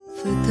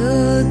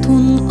فتاة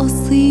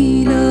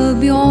أصيلة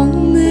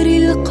بعمر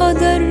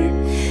القدر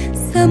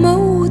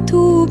سموت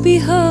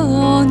بها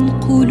عن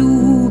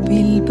قلوب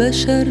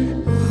البشر،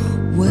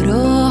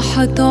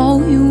 وراحت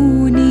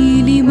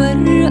عيوني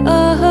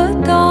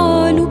لمرآها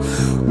تعلو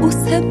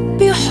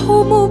أسبح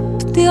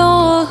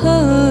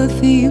مبدعها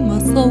في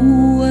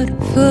مصور.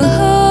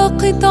 فها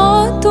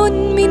قطعة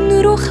من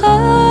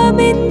رخام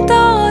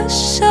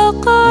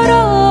تعشق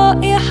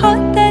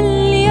رائحة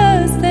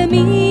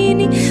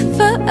الياسمين،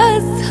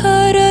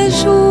 فأزهر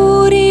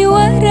جوري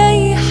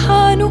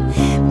وريحان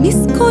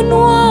مسك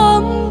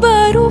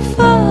وعنبر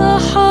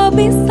فاح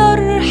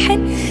بصرح،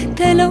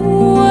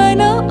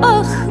 تلون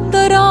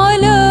أخضر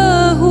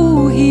علاه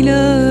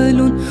هلال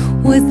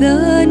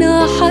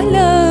وزان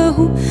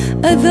حلاه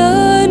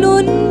أذان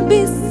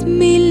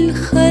باسم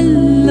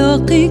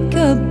الخلاق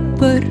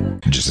كبر.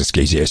 Just as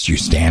KZSU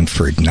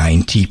Stanford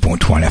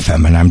 90.1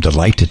 FM, and I'm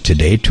delighted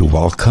today to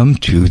welcome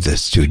to the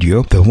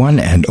studio the one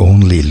and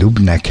only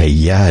Lubna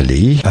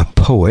Kayyali, a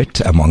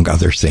poet, among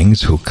other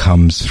things, who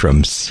comes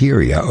from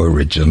Syria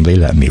originally.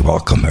 Let me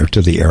welcome her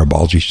to the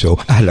Arabology Show.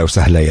 Ahla wa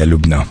sahla ya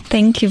Lubna.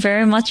 Thank you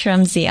very much,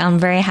 Ramzi. I'm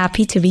very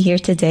happy to be here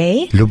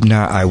today.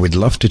 Lubna, I would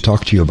love to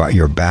talk to you about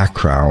your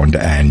background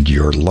and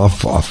your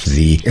love of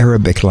the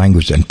Arabic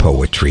language and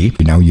poetry.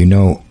 Now, you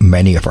know,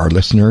 many of our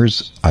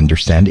listeners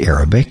understand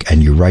Arabic,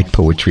 and you write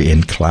poetry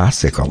in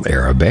classical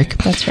Arabic.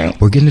 That's right.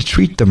 We're going to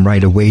treat them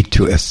right away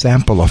to a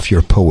sample of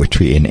your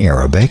poetry in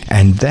Arabic,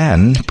 and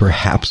then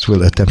perhaps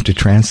we'll attempt to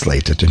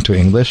translate it into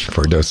English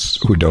for those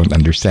who don't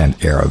understand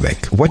Arabic.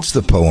 What's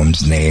the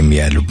poem's name,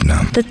 ya Lubna?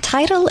 The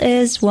title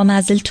is وَمَا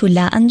زِلْتُ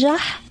لَا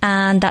أَنْجَحْ,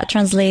 and that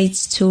translates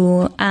to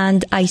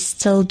 "And I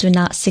Still Do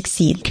Not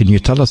Succeed." Can you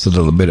tell us a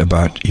little bit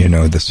about,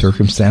 the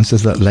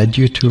circumstances that led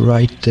you to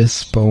write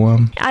this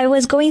poem? I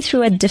was going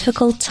through a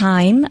difficult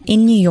time in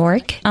New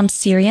York. I'm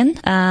Syrian,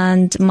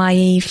 and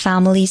my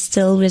family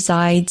still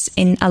resides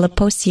in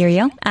Aleppo,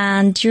 Syria.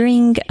 And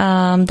during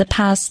the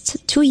past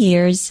 2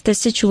 years, the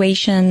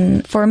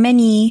situation for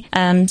many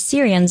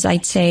Syrians,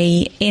 I'd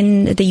say, in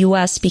the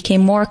U.S.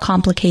 became more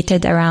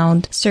complicated around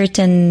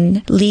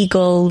certain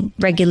legal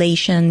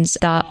regulations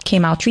that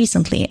came out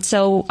recently.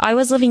 So I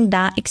was living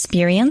that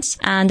experience,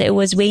 and it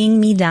was weighing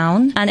me down.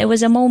 And it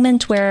was a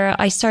moment where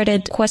I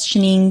started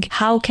questioning,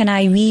 how can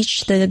I reach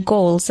the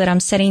goals that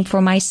I'm setting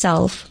for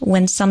myself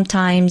when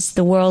sometimes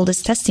the world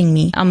is testing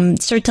me?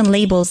 Certain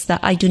labels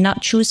that I do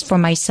not choose for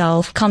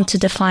myself come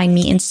to define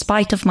me in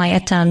spite of my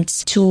attempts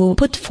to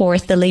put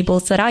forth the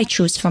labels that I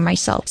choose for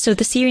myself. So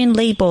the Syrian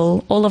label,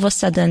 all of a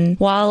sudden,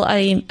 while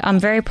I'm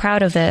very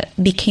proud of it,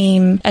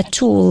 became a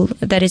tool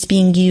that is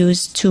being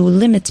used to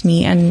limit me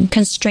and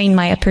constrain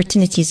my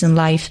opportunities in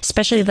life,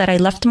 especially that I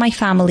left my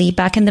family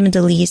back in the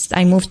Middle East.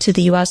 I moved to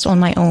the US on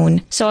my own.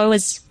 So I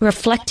was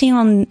reflecting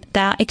on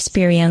that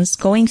experience,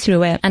 going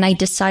through it, and I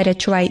decided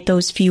to write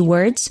those few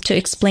words to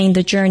explain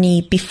the journey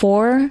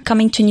before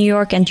coming to New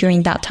York and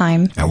during that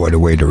time. And what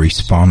a way to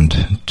respond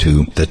to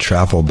the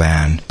travel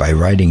ban by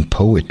writing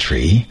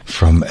poetry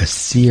from a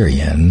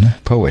Syrian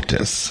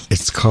poetess.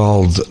 It's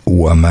called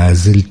وَمَا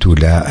زِلْتُ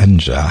لَا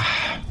أَنْجَحْ.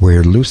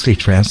 We're loosely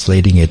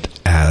translating it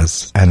as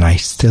 "And I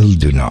Still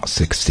Do Not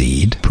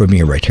Succeed."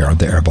 Premiere right here on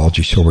the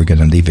Arabology Show. We're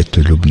going to leave it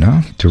to Lubna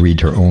to read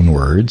her own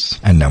words,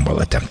 and then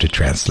we'll attempt to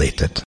translate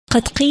it.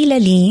 قد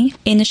قيل لي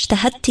إن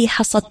اجتهدت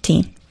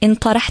حصدت، إن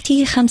طرحت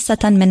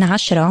 5 من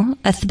 10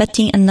 أثبت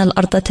أن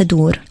الأرض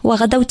تدور،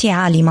 وغدوت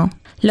عالمة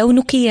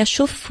لونك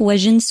يشف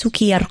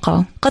وجنسك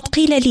يرقى. قد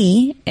قيل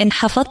لي إن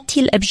حفظت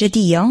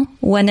الأبجدية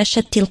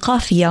ونشدت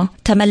القافية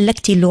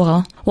تملكت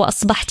اللغة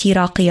وأصبحت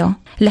راقية،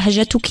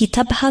 لهجتك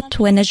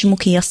تبهت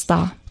ونجمك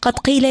يسطع. قد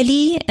قيل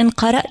لي إن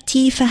قرأت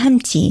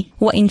فهمت،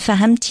 وإن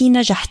فهمت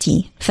نجحت،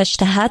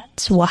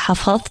 فاجتهدت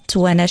وحفظت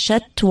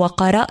ونشدت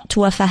وقرأت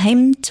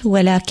وفهمت،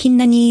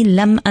 ولكنني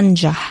لم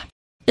أنجح.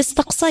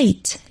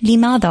 استقصيت،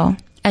 لماذا؟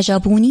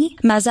 أجابوني: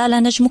 ما زال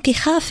نجمك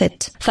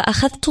خافت.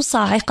 فأخذت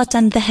صاعقة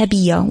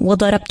ذهبية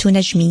وضربت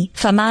نجمي،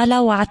 فمال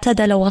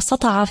واعتدل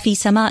وسطع في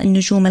سماء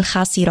النجوم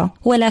الخاسرة،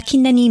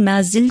 ولكنني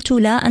ما زلت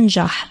لا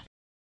أنجح.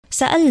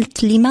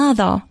 سألت: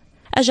 لماذا؟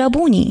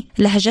 أجابوني: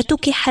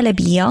 لهجتك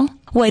حلبية،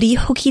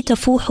 وريحك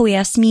تفوح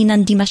ياسمينا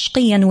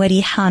دمشقيا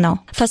وريحانا.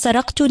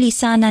 فسرقت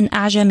لسانا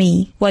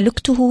أعجمي،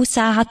 ولكته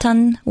ساعة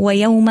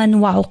ويوما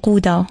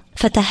وعقودا،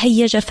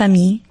 فتهيج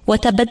فمي،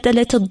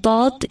 وتبدلت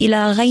الضاد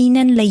إلى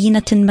غين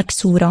لينة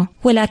مكسورة،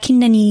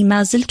 ولكنني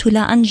ما زلت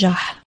لا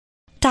أنجح.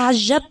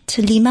 تعجبت،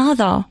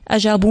 لماذا؟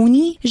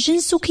 أجابوني: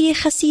 جنسك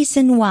خسيس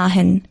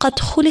واهن، قد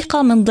خلق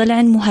من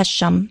ضلع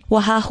مهشم،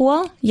 وها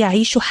هو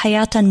يعيش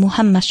حياة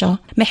مهمشة،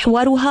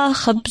 محورها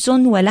خبز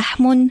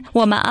ولحم،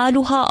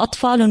 ومآلها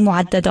أطفال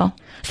معددة.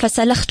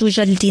 فسلخت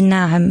جلدي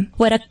الناعم،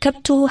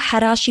 وركبت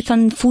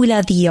حراشفا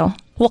فولاذية،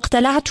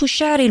 واقتلعت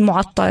شعري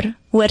المعطر،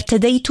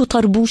 وارتديت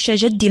طربوش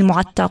جدي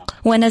المعتق،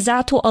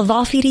 ونزعت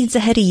أظافري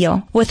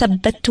الزهرية،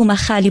 وثبت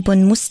مخالب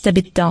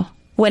مستبدة،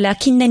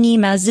 ولكنني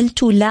ما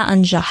زلت لا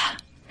أنجح.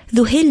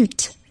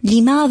 ذهلت،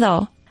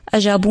 لماذا؟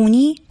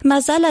 أجابوني: ما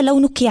زال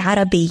لونك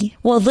عربي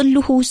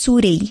وظله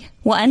سوري،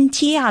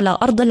 وأنت على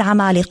أرض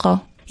العمالقة،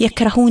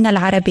 يكرهون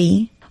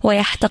العربي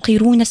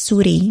ويحتقرون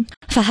السوري،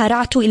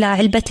 فهرعت إلى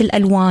علبة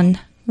الألوان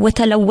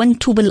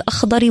وتلونت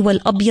بالأخضر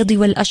والأبيض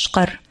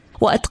والأشقر،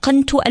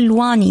 وأتقنت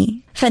ألواني،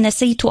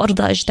 فنسيت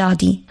أرض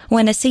أجدادي،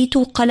 ونسيت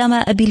قلم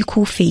أبي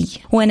الكوفي،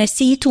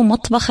 ونسيت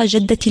مطبخ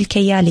جدتي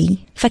الكيالي.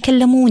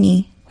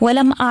 فكلموني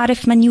ولم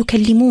أعرف من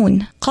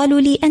يكلمون،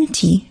 قالوا لي أنت،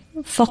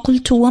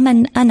 فقلت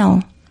ومن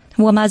أنا،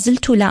 وما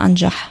زلت لا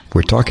أنجح.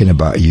 We're talking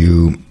about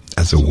you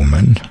as a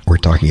woman, we're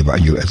talking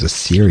about you as a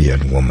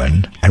Syrian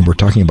woman, and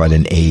we're talking about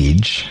an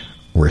age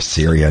where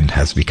Syrian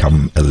has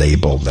become a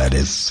label that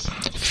is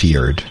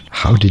feared.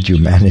 How did you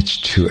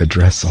manage to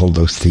address all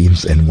those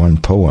themes in one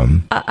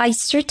poem? I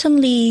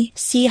certainly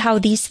see how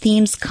these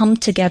themes come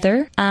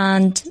together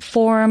and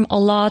form a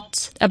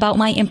lot about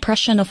my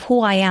impression of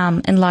who I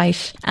am in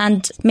life.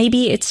 And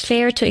maybe it's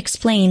fair to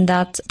explain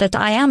that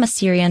I am a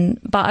Syrian,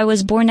 but I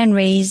was born and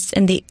raised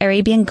in the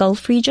Arabian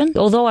Gulf region.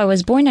 Although I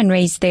was born and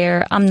raised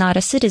there, I'm not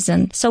a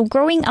citizen. So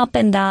growing up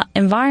in that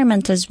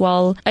environment as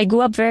well, I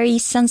grew up very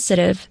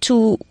sensitive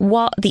to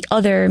what the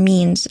other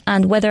means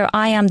and whether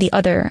I am the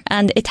other.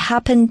 And it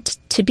happened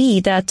to be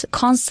that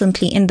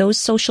constantly in those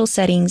social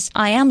settings,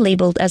 I am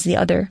labeled as the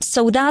other.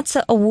 So that's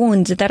a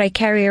wound that I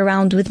carry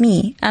around with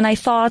me. And I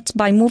thought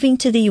by moving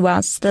to the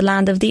US, the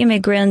land of the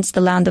immigrants,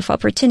 the land of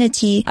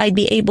opportunity, I'd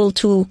be able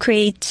to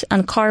create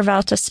and carve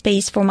out a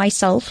space for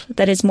myself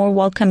that is more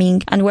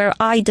welcoming and where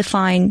I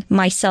define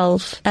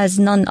myself as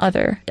none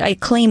other. I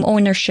claim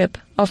ownership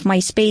of my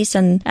space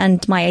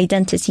and my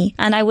identity.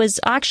 And I was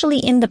actually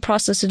in the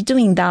process of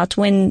doing that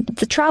when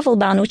the travel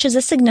ban, which is a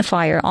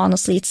signifier,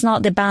 honestly, it's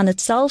not the ban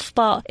itself,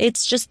 but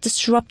it's just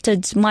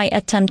disrupted my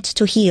attempt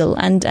to heal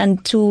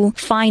and to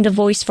find a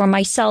voice for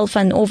myself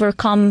and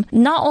overcome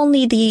not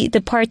only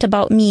the part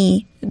about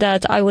me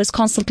that I was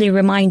constantly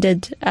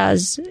reminded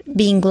as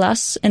being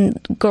less and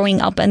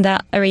growing up in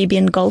that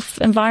Arabian Gulf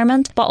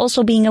environment, but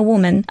also being a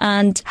woman,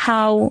 and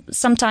how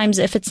sometimes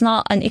if it's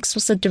not an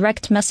explicit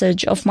direct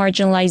message of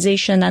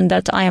marginalization and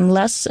that I am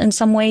less in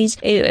some ways,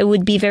 it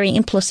would be very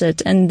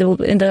implicit in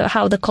the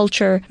how the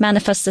culture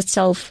manifests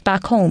itself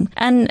back home.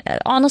 And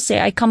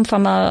honestly, I come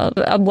from a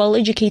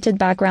well-educated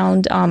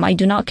background. I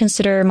do not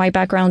consider my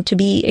background to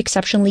be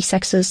exceptionally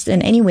sexist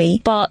in any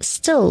way, but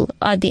still,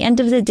 at the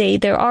end of the day,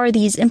 there are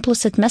these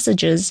implicit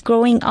messages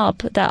growing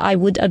up that I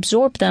would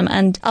absorb them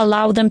and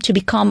allow them to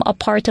become a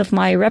part of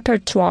my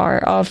repertoire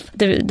of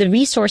the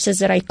resources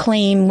that I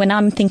claim when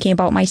I'm thinking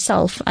about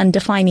myself and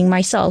defining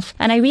myself.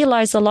 And I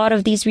realized a lot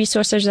of these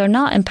resources are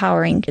not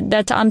empowering,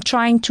 that I'm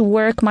trying to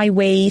work my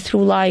way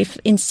through life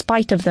in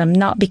spite of them,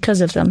 not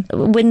because of them.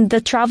 When the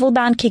travel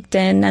ban kicked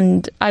in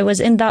and I was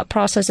in that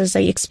process, as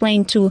I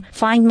explained, to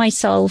find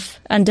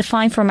myself and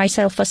define for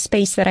myself a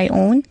space that I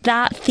own,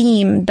 that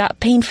theme, that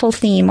painful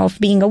theme of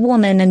being a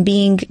woman and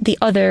being the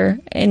other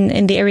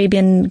in the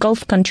Arabian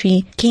Gulf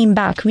country came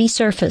back,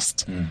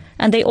 resurfaced.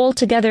 And they all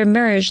together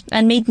merged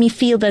and made me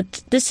feel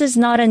that this is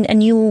not a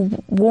new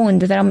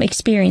wound that I'm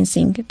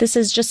experiencing. This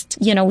is just,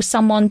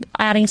 someone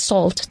adding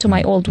salt to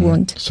my old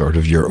wound. Sort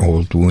of your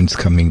old wounds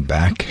coming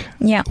back.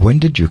 Yeah. When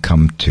did you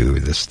come to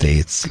the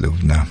States,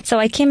 Lubna? So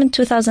I came in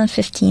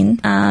 2015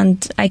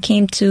 and I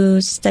came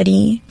to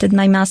study, did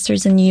my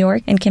master's in New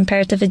York in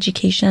comparative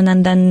education,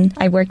 and then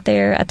I worked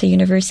there at the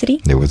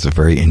university. It was a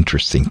very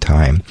interesting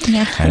time.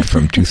 Yeah. And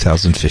from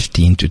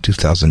 2015 to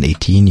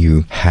 2018,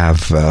 you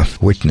have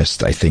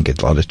witnessed, I think,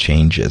 a lot of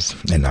changes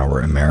in our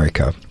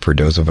America. For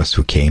those of us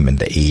who came in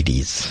the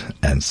 80s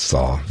and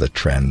saw the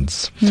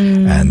trends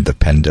and the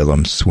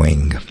pendulum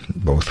swing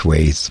both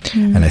ways.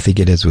 And I think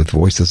it is with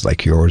voices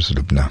like yours,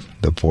 Lubna,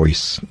 the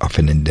voice of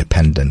an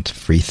independent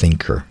free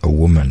thinker, a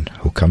woman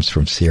who comes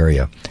from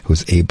Syria,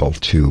 who's able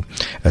to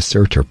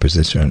assert her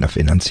position of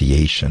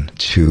enunciation,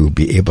 to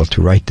be able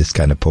to write this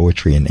kind of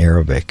poetry in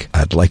Arabic.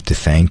 I'd like to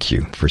thank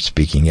you for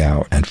speaking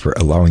out and for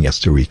allowing us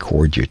to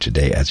record you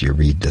today as you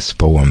read this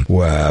poem,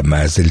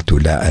 وَمَا زِلْتُ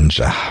لَا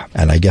أَنْجَحْ.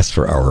 And I guess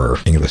for our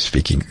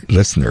English-speaking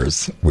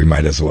listeners, we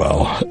might as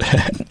well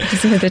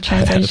the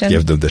translation.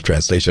 Give them the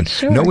translation.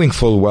 Sure. Knowing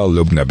full well,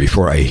 Lubna,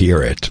 before I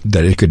hear it,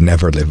 that it could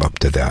never live up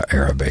to that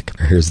Arabic.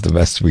 Here's the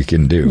best we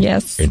can do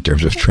in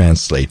terms of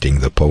translating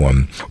the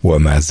poem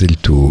وَمَا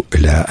زِلْتُ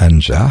لَا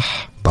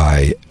أَنْجَحْ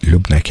by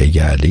Lubna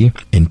Kayyali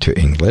into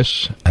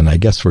English. And I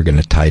guess we're going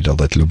to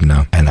title it,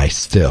 Lubna, and I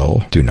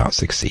still do not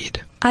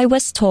succeed. I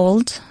was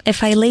told,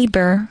 if I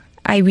labor,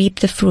 I reap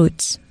the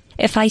fruits.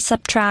 If I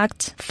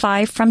subtract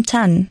 5 from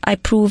 10, I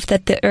prove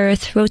that the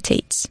earth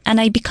rotates, and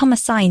I become a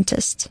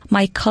scientist.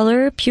 My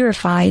color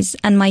purifies,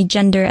 and my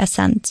gender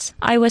ascends.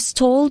 I was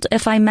told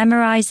if I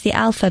memorize the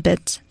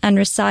alphabet and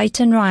recite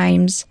in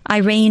rhymes, I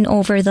reign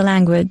over the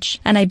language,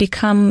 and I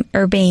become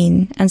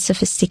urbane and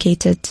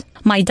sophisticated.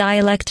 My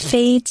dialect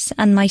fades,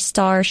 and my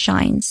star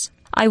shines.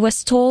 I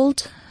was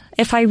told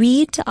if I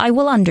read, I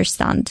will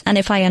understand, and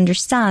if I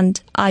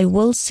understand, I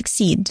will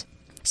succeed.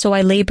 So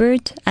I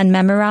labored and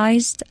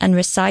memorized and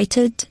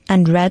recited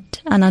and read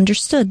and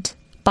understood,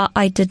 but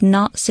I did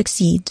not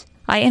succeed.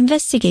 I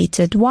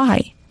investigated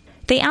why.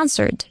 They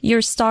answered,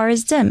 "Your star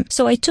is dim."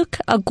 So I took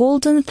a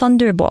golden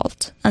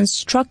thunderbolt and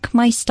struck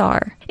my star.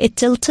 It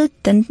tilted,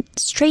 then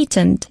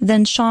straightened,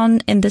 then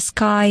shone in the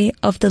sky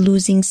of the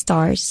losing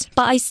stars.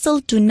 But I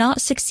still do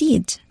not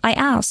succeed. I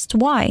asked,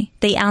 why?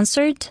 They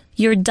answered,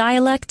 "Your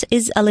dialect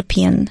is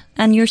Alepian,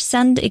 and your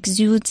scent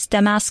exudes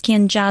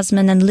Damascus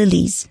jasmine and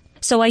lilies."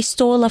 So I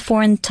stole a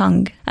foreign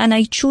tongue, and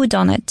I chewed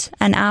on it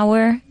an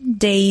hour,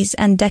 days,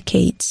 and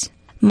decades.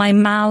 My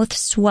mouth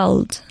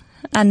swelled,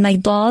 and my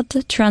blood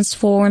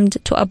transformed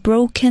to a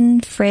broken,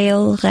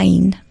 frail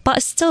rain.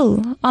 But still,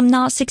 I'm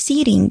not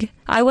succeeding.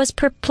 I was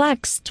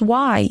perplexed.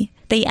 Why?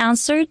 They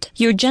answered,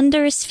 "Your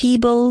gender is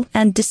feeble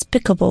and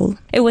despicable.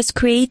 It was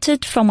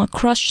created from a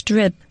crushed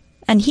rib.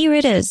 And here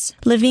it is,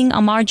 living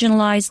a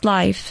marginalized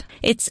life.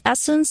 Its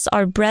essence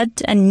are bread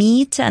and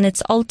meat, and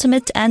its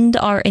ultimate end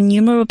are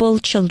innumerable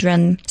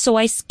children. So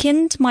I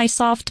skinned my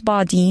soft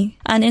body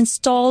and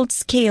installed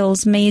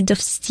scales made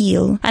of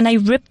steel, and I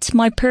ripped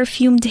my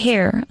perfumed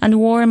hair and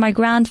wore my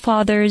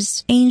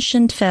grandfather's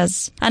ancient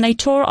fez, and I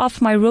tore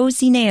off my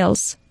rosy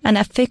nails and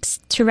affixed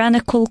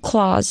tyrannical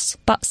claws.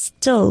 But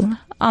still,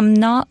 I'm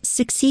not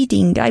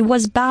succeeding. I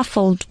was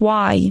baffled.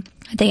 Why?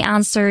 They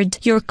answered,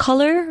 "Your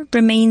color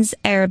remains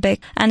Arabic,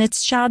 and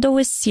its shadow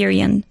is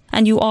Syrian,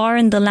 and you are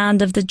in the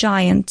land of the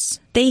giants.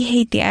 They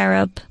hate the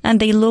Arab, and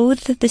they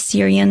loathe the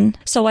Syrian.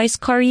 So I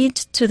scurried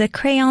to the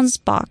crayons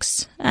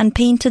box and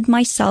painted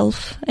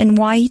myself in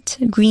white,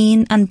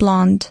 green, and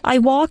blonde. I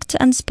walked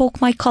and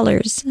spoke my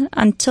colors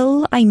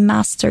until I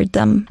mastered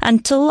them,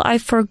 until I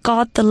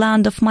forgot the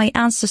land of my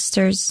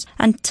ancestors,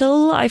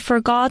 until I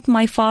forgot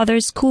my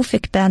father's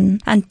Kufic ben,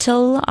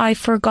 until I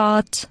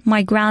forgot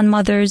my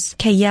grandmother's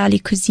Kayyali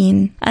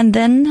cuisine. And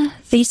then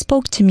they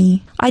spoke to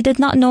me. I did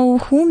not know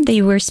whom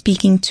they were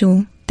speaking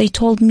to. They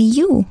told me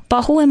you.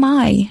 But who am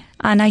I?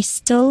 And I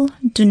still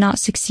do not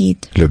succeed.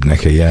 Lubna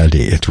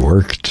Kayyali, it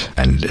worked,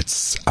 and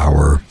it's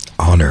our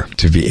honor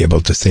to be able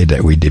to say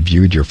that we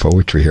debuted your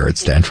poetry here at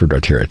Stanford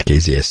right here at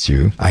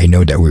KZSU. I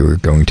know that we were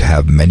going to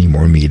have many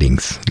more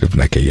meetings,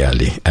 Lubna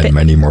Kayyali, and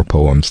many more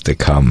poems to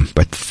come,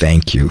 but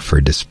thank you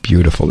for this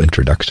beautiful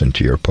introduction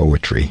to your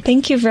poetry.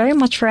 Thank you very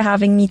much for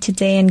having me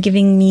today and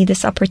giving me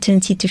this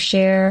opportunity to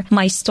share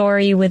my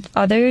story with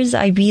others.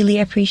 I really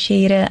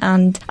appreciate it,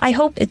 and I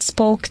hope it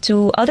spoke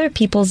to other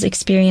people's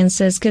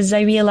experiences, because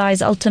I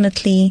realize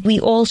ultimately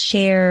we all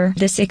share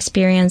this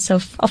experience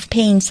of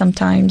pain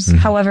sometimes,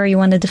 however you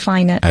want to define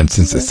it. And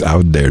since it's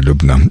out there,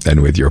 Lubna,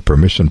 and with your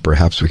permission,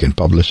 perhaps we can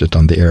publish it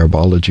on the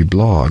Arabology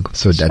blog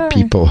so that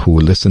people who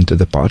listen to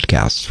the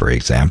podcast, for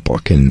example,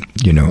 can,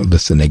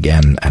 listen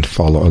again and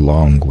follow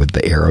along with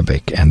the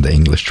Arabic and the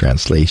English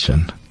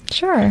translation.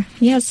 Sure.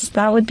 Yes,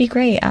 that would be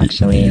great,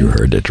 actually. You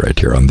heard it right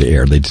here on the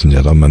air, ladies and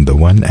gentlemen. The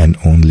one and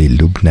only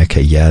Lubna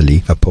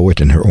Kayyali, a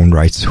poet in her own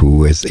rights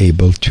who is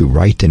able to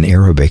write in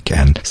Arabic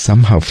and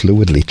somehow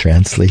fluidly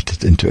translate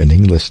it into an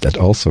English that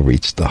also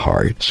reached the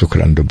heart.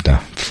 Shukran,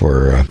 Lubna,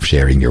 for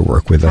sharing your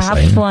work with us.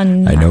 Have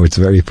fun. I know it's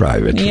very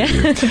private for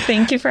you.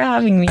 Thank you for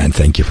having me. And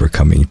thank you for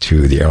coming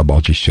to the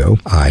Arabology show.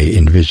 I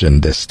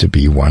envision this to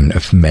be one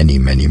of many,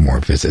 many more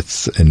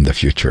visits in the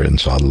future,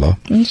 inshallah.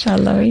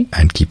 Inshallah.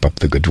 And keep up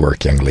the good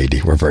work, young lady.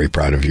 We're very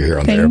proud of you here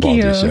on the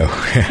Arabology show.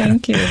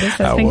 Thank you. This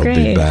has been great.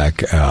 We'll be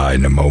back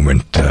in a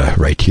moment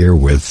right here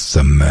with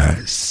some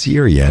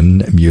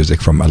Syrian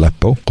music from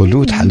Aleppo.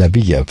 Qulud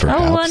Halabiya,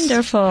 perhaps. Oh,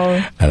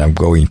 wonderful. And I'm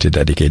going to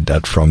dedicate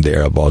that from the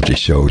Arabology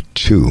show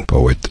to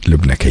poet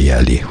Lubna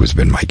Kayyali, who's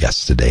been my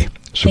guest today.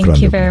 Shukran,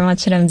 Thank you Lubna. very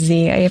much,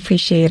 Ramzi. I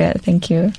appreciate it. Thank you.